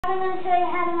I'm going to show you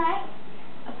how to make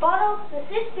a bottle that's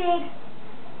this big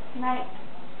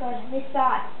go to this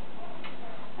side.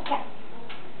 Okay,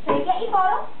 so you get your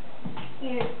bottle,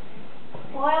 you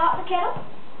boil up the kettle,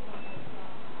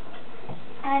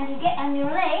 and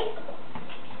you'll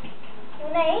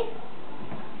need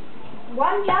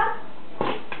one jug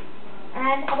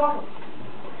and a bottle.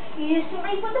 You just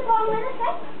simply put the bottle in the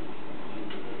sink.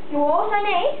 You'll also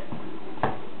need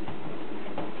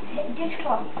a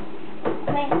dishcloth.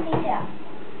 Make a tea towel.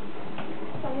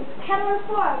 So the kettle is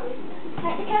boiled. We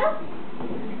take the kettle,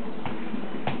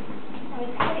 and we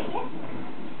just put it here,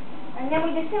 and then we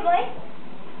just simply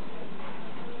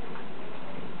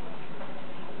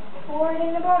pour it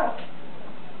in the bottle.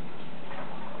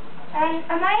 And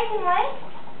amazingly,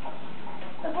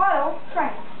 the bottle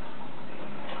shrinks.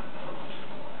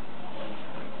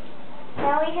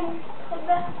 Now we can put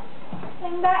the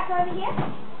thing back over here.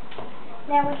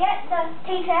 Now we get the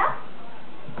tea towel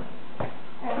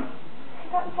and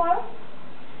pick up the bottle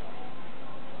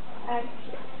and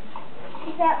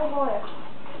squeeze out the water.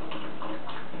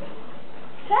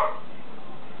 Okay?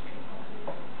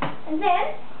 And then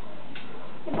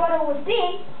the bottle was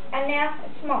big and now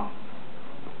it's small.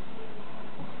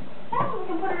 Okay, we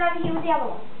can put it over here with the other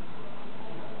one.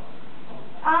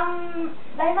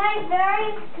 They may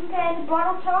vary compared to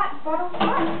bottle type.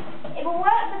 It will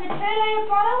work for the 2 litre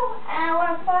bottle or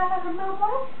a 500 ml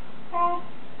bottle.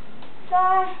 So,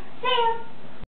 see ya!